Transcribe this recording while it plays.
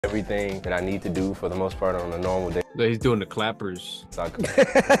everything that I need to do for the most part on a normal day. So he's doing the clappers. So I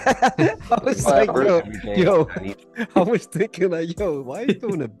was like, yo, I I was thinking like, yo, why are you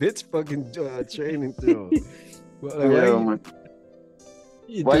doing a bitch fucking training through? Why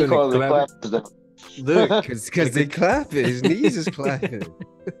you call it clappers though? Look, because they clapping. His knees is clapping.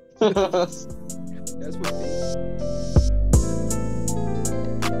 That's what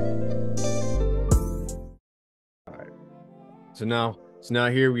So now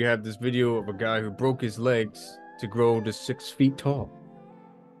here we have this video of a guy who broke his legs to grow to 6 feet tall.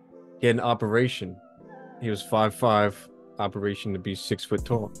 He had an operation. He was 5'5", operation to be 6 foot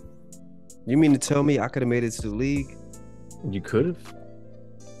tall. You mean to tell me I could have made it to the league? You could have.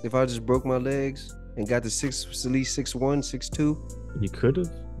 If I just broke my legs and got to at least 6'1", 6'2"? You could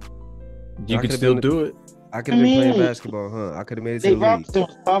have. You could still do it. I could have been playing basketball, huh? I could have made it to the league. Robinson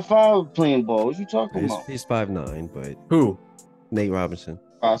was 5'5" playing ball. What you talking about? He's 5'9", but who? Nate Robinson.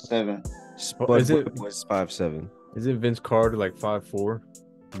 5'7". But it was 5'7". Is it Vince Carter like 5'4"?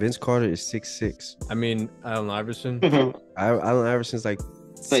 Vince Carter is 6'6". I mean, Allen Iverson. Allen Iverson's like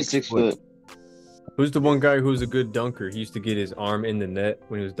 6 foot. Who's the one guy who's a good dunker? He used to get his arm in the net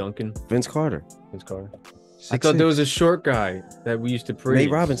when he was dunking. Vince Carter. Vince Carter. I thought there was a short guy that we used to praise.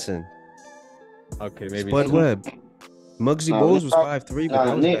 Nate Robinson. Okay, maybe. Spud Webb. Muggsy Bogues was 5'3", but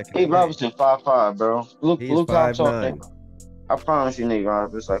that was Nate Robinson 5'5", bro. Look how I'm 5'9". I promise you, Nate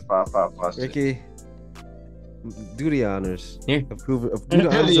Robinson like 5'5", 5'6". Ricky, do the honors. Yeah. Do the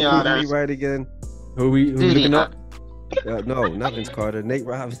honors of proving me right again. Who we looking up? No, not Vince Carter. Nate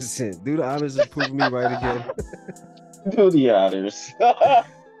Robinson. Do the honors of proving me right again. Do the honors.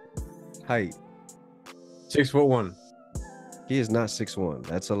 Height. 6'1". He is not 6'1".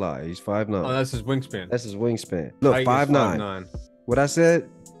 That's a lie. He's 5'9". Oh, that's his wingspan. That's his wingspan. Look, Height 5'9". What I said?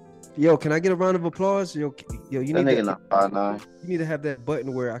 Yo, can I get a round of applause? Yo, you need that nigga not 5'9". You need to have that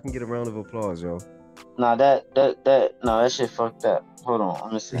button where I can get a round of applause, yo. Nah, that shit fucked up. Hold on,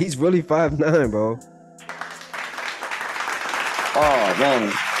 let me see. He's really 5'9", bro. Oh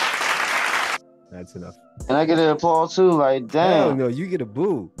man, that's enough. Can I get an applause too? Like, damn. No, you get a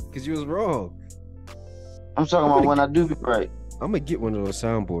boo because you was wrong. I'm talking about when I do be right. I'm gonna get one of those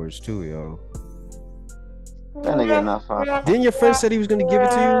soundboards too, yo. That nigga not 5'9". Didn't your friend said he was gonna give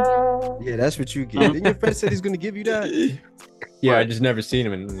it to you? Yeah, that's what you get. Didn't your friend said he's gonna give you that? Yeah, I just never seen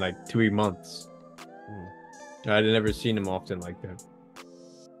him in like 3 months. I'd never seen him often like that.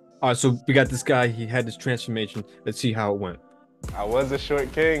 All right, so we got this guy. He had this transformation. Let's see how it went. I was a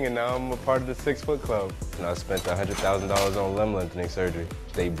short king, and now I'm a part of the 6 foot club. And I spent $100,000 on limb lengthening surgery.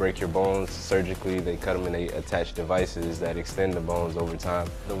 They break your bones surgically. They cut them and they attach devices that extend the bones over time.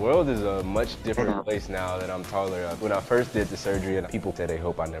 The world is a much different place now that I'm taller. When I first did the surgery, and people said they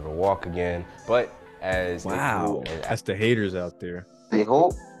hope I never walk again. But as that's the haters out there. They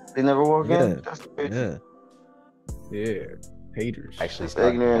hope they never walk again. Yeah, haters. Actually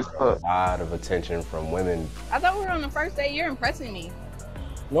started to get a lot of attention from women. I thought we were on the first date. You're impressing me.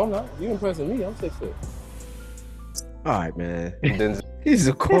 No, I'm not. You impressing me. I'm 6 foot. All right, man. He's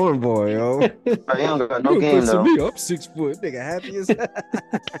a corn boy, yo. He don't got no game though. Me up 6 foot, nigga. Happy as hell.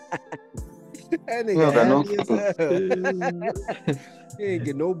 That nigga happy as hell. He ain't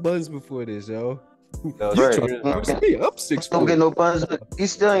get no buns before this, yo. No, me up 6 foot. Don't get no buns. He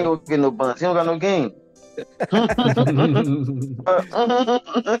still ain't gonna get no buns. He don't got no game.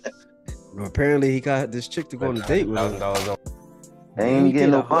 Apparently he got this chick to go on a date with him. They ain't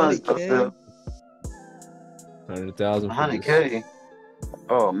getting no buns. 100,000. 100K.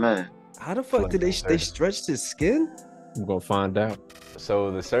 Oh man. How the fuck did they stretch his skin? I'm gonna find out. So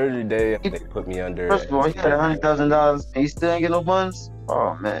the surgery day, they put me under. First of all, he had $100,000 and he still ain't get no buns.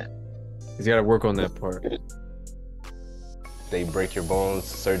 Oh man. He's got to work on that part. They break your bones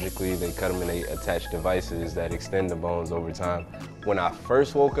surgically, they cut them and they attach devices that extend the bones over time. When I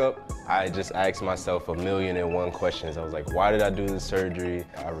first woke up, I just asked myself 1,000,001 questions. I was like, why did I do this surgery?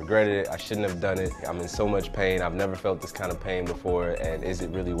 I regretted it, I shouldn't have done it. I'm in so much pain, I've never felt this kind of pain before, and is it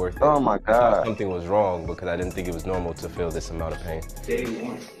really worth it? Oh my God. Something was wrong because I didn't think it was normal to feel this amount of pain.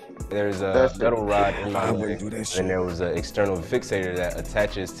 There's a metal rod in my leg, and there was an external fixator that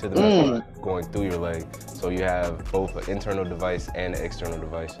attaches to the metal going through your leg. So you have both an internal device and an external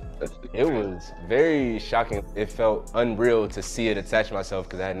device. It was very shocking. It felt unreal to see it attach myself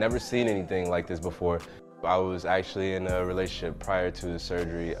because I had never seen anything like this before. I was actually in a relationship prior to the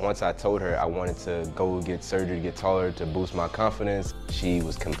surgery. Once I told her I wanted to go get surgery to get taller to boost my confidence, she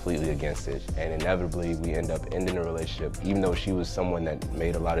was completely against it. And inevitably, we end up ending the relationship, even though she was someone that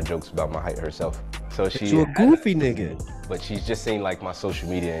made a lot of jokes about my height herself. So You a goofy nigga. But she's just seen like my social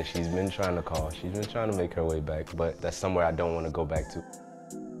media and she's been trying to call. She's been trying to make her way back, but that's somewhere I don't want to go back to.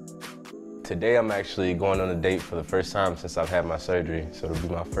 Today I'm actually going on a date for the first time since I've had my surgery. So it'll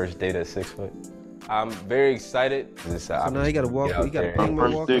be my first date at 6 foot. I'm very excited. So now he gotta walk, he gotta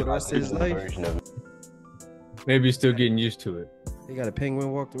penguin walk the rest of his life. Maybe he's still getting used to it. He got a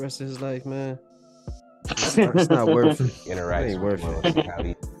penguin walk the rest of his life, man. It's not worth it. Interacts. It ain't worth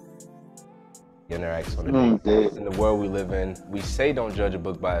it. Interacts on the day. In the world we live in, we say don't judge a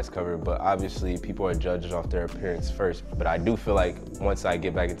book by its cover, but obviously people are judged off their appearance first. But I do feel like once I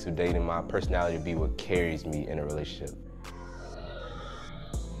get back into dating, my personality will be what carries me in a relationship.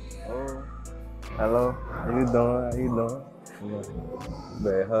 Oh, hello, how you doing? How you doing?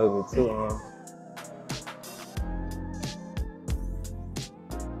 Better hug me too, huh?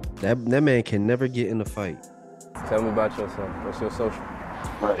 That man can never get in a fight. Tell me about yourself. What's your social?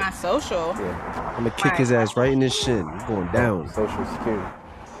 Right. My social? Yeah. I'm gonna kick his ass right in his shin. He's going down. Social security.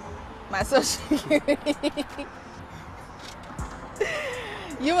 My social security.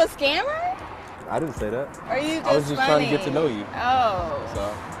 You a scammer? I didn't say that. Or are you just I was just funny? trying to get to know you. Oh.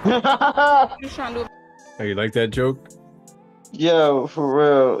 So. Just trying to do. Oh, you like that joke? Yo, for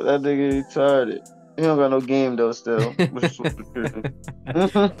real, that nigga retarded. He don't got no game though still.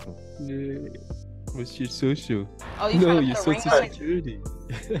 What's your social? Oh, you No, trying to your put a ring social on it? security.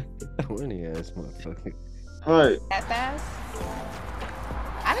 Horny ass motherfucker. Right. That fast?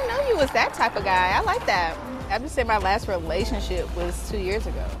 I didn't know you was that type of guy. I like that. I just said my last relationship was 2 years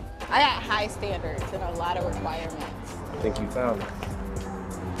ago. I got high standards and a lot of requirements. I think you found it.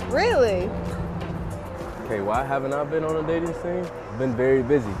 Really? Okay, why haven't I been on a dating scene? I've been very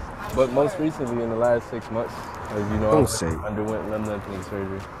busy. But most recently in the last 6 months, as you know, I underwent lenthening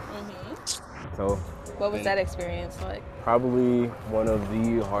surgery. So, what was that experience like? Probably one of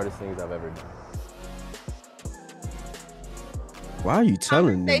the hardest things I've ever done. Why are you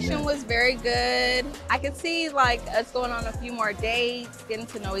telling me? Conversation was very good. I could see like us going on a few more dates, getting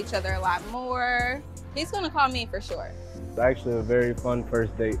to know each other a lot more. He's gonna call me for sure. It's actually a very fun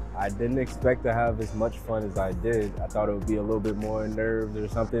first date. I didn't expect to have as much fun as I did. I thought it would be a little bit more nerves or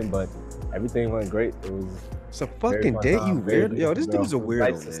something, but everything went great. It's a fucking date, you weird. Yo, this dude's a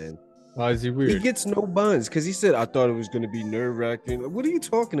weirdo, man. Why is he weird? He gets no buns because he said, I thought it was going to be nerve-wracking. Like, what are you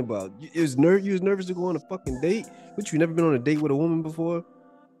talking about? You was nervous to go on a fucking date? But you never been on a date with a woman before?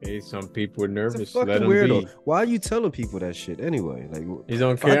 Hey, some people are nervous. It's a fucking Let him weirdo. be. Why are you telling people that shit anyway? Like, he's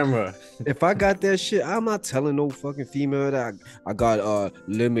on camera. If I got that shit, I'm not telling no fucking female that I got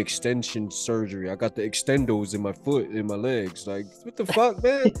limb extension surgery. I got the extendos in my foot, in my legs. Like, what the fuck,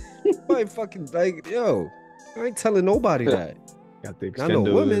 man? I fucking like, yo, I ain't telling nobody that. Got the I know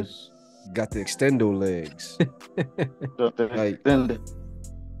women extendos. got the extendo legs. Like,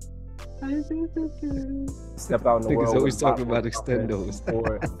 step out in the niggas world. always talking about extendos.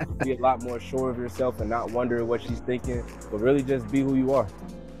 Or be a lot more sure of yourself and not wonder what she's thinking, but really just be who you are.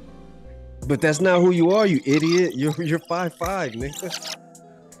 But that's not who you are, you idiot. You're 5'5", nigga.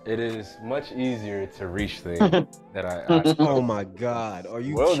 It is much easier to reach things that I Oh my God, are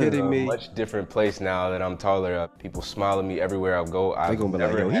you world kidding is me? a much different place now that I'm taller. People smile at me everywhere I go. I've gonna be like,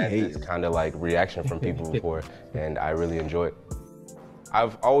 never yo, he had hating. this kind of like reaction from people before, and I really enjoy it.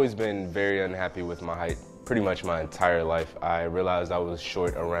 I've always been very unhappy with my height, pretty much my entire life. I realized I was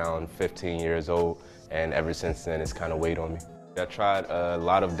short around 15 years old, and ever since then it's kind of weighed on me. I tried a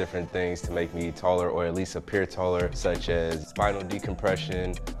lot of different things to make me taller, or at least appear taller, such as spinal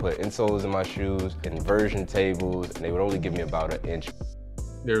decompression, put insoles in my shoes, inversion tables, and they would only give me about an inch.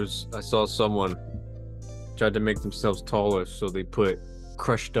 I saw someone tried to make themselves taller, so they put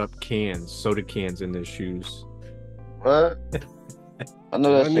crushed up cans, soda cans in their shoes. What? I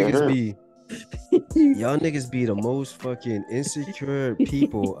know that shit hurt. Y'all niggas be the most fucking insecure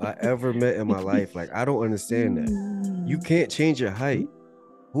people I ever met in my life. Like, I don't understand that. You can't change your height.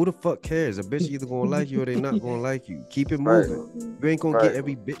 Who the fuck cares? A bitch either gonna like you or they not gonna like you. Keep it moving. You ain't gonna get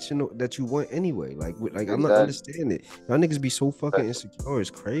every bitch that you want anyway. Like I'm not understanding it. Y'all niggas be so fucking insecure. It's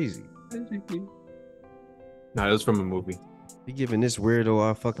crazy. Nah, that was from a movie. Be giving this weirdo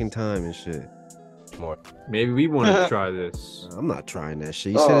our fucking time and shit. More. Maybe we want to try this. I'm not trying that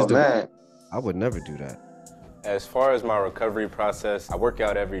shit. You said it's man. I would never do that. As far as my recovery process, I work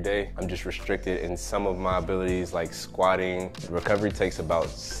out every day. I'm just restricted in some of my abilities like squatting. Recovery takes about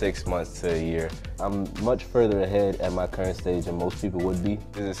 6 months to a year. I'm much further ahead at my current stage than most people would be.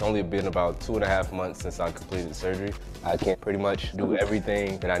 It's only been about 2.5 months since I completed surgery. I can pretty much do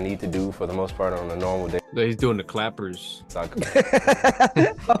everything that I need to do for the most part on a normal day. He's doing the clappers. So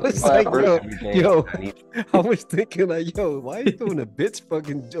I was like, yo, I was thinking like, yo, why are you doing a bitch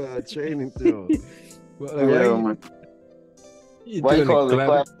fucking training through? Why you call it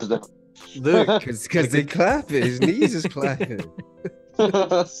clappers though? Look, because they clapping. His knees is clapping.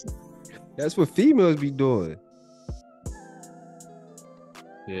 That's what females be doing.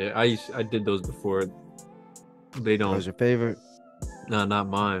 Yeah, I did those before. They That don't. was your favorite? No, not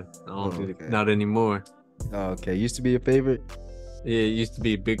mine. I don't do okay. not anymore. Oh, okay. Used to be your favorite? Yeah, it used to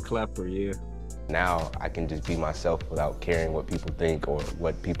be a big clapper, yeah. Now I can just be myself without caring what people think or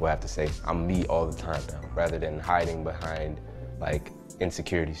what people have to say. I'm me all the time now, rather than hiding behind like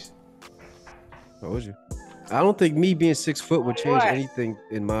insecurities. Told you. I don't think me being 6 foot would change anything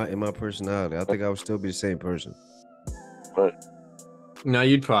in my personality. I think I would still be the same person. But Now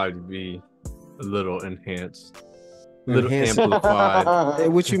you'd probably be a little enhanced. A little Enhanced. amplified. Hey,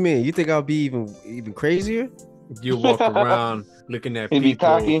 what you mean? You think I'll be even crazier? You walk around looking at He be people.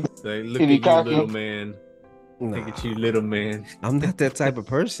 cocky. Like, look He be at cocky. you, little man. Nah, Look at you, little man. I'm not that type of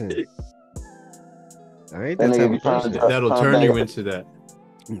person. I ain't That that nigga type be of trying person. to- That'll Come turn back. you into that.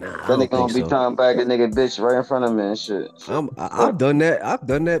 Nah, I Then they don't gonna think be so. talking back a nigga bitch right in front of me and shit. I've done that. I've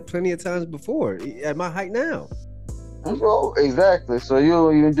done that plenty of times before. At my height now. Bro, exactly. So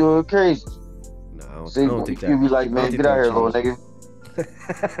you do it crazy. No, I See, don't think that. you be like, I don't man, think get out that here, little would nigga.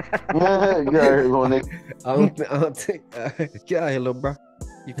 Get out here, little nigga. I don't think. Get out here, little bro.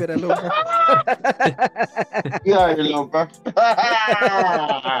 You feel that, little bro? Get out here, little bro.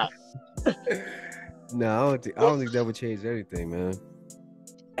 No, I don't think that would change anything, man.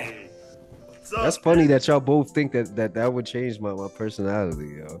 That's funny that y'all both think that would change my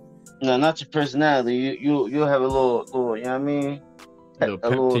personality, yo. No, not your personality. You'll have a little, you know what I mean? Little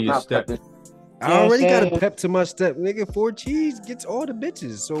pep to your not step. pep, I already got a saying? pep to my step, nigga. 4 cheese gets all the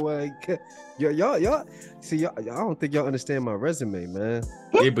bitches. So y'all see, y'all, I don't think y'all understand my resume, man.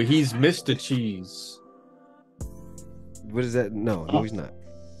 Yeah, but he's Mr. Cheese. What is that? No, he's not.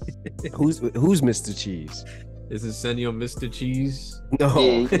 Who's Mr. Cheese? Is it Senio Mr. Cheese? No,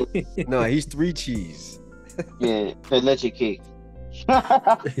 Yeah, no, he's 3 cheese. yeah, the leche cake.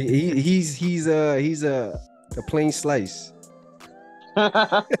 He's a plain slice.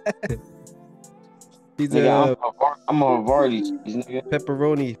 He's Nigga, a I'm a Vardy cheese, nigga.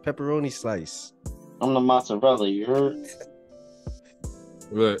 pepperoni slice. I'm the mozzarella, you heard?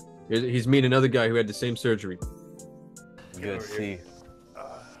 Look, he's meeting another guy who had the same surgery. Good to see.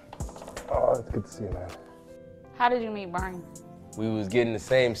 Oh, it's good to see you, man. How did you meet Brian? We was getting the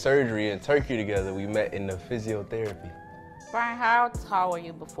same surgery in Turkey together. We met in the physiotherapy. Brian, how tall were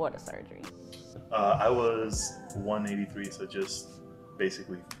you before the surgery? I was 183, so just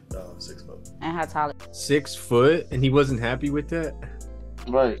basically 6 foot. And how tall? 6 foot, and he wasn't happy with that.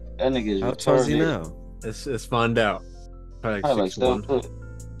 Right, that nigga is How tall is he retarded. now? Let's find out. Probably Probably like like 7 6'1". foot.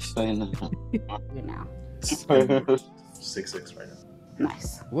 Saying that. You know. 6'6" right now.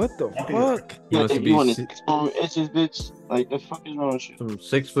 Nice. What the fuck? He wants to If be you want to 6 more inches, bitch, like the fuck is wrong with you? from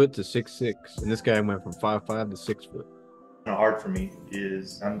 6 foot to 6'6", and this guy went from 5'5" to 6 foot. Kind of hard for me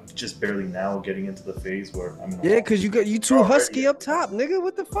is I'm just barely now getting into the phase where I'm in a Yeah, cause you too Already. husky up top, nigga.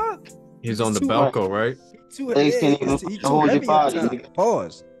 What the fuck? He's on the too balcony, right? Legs can't even He too hold your heavy up body, top. nigga.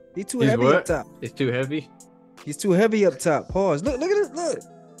 Pause. He too He's heavy what? up top. It's too heavy. He's too heavy up top. Pause. Look at this. Look,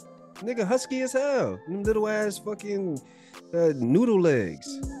 nigga, husky as hell. Them little ass fucking noodle legs.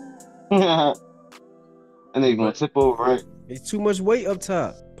 And they gonna tip over, right? He's too much weight up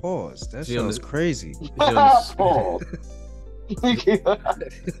top. Pause. That See, on sounds the- crazy. He's on the- Paul.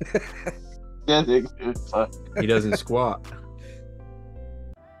 That nigga. he doesn't squat.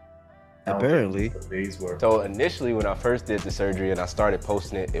 Apparently. The phase where So initially when I first did the surgery and I started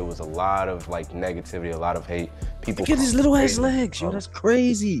posting it, it was a lot of like negativity, a lot of hate. People Look at his little ass crazy. legs, yo. That's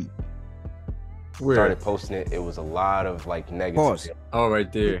crazy. Where? Started posting it, it was a lot of like negativity. Pause. Oh,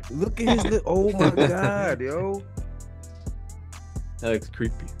 right there. Look at his little. Oh my god, yo. That looks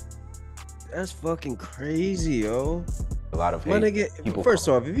creepy. That's fucking crazy, yo. A lot of hate. My nigga, People first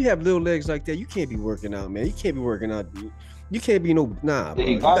off, if you have little legs like that, you can't be working out, man. You can't be working out. You can't be no bro.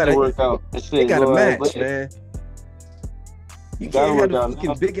 You gotta work out. They got a match, But man. You gotta can't have work the out fucking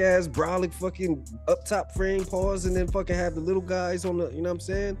now. big ass brolic fucking up top frame pause and then fucking have the little guys on the, you know what I'm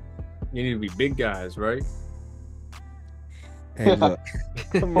saying? You need to be big guys, right? Hey, look.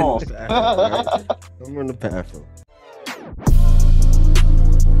 Come on. I'm on the bathroom.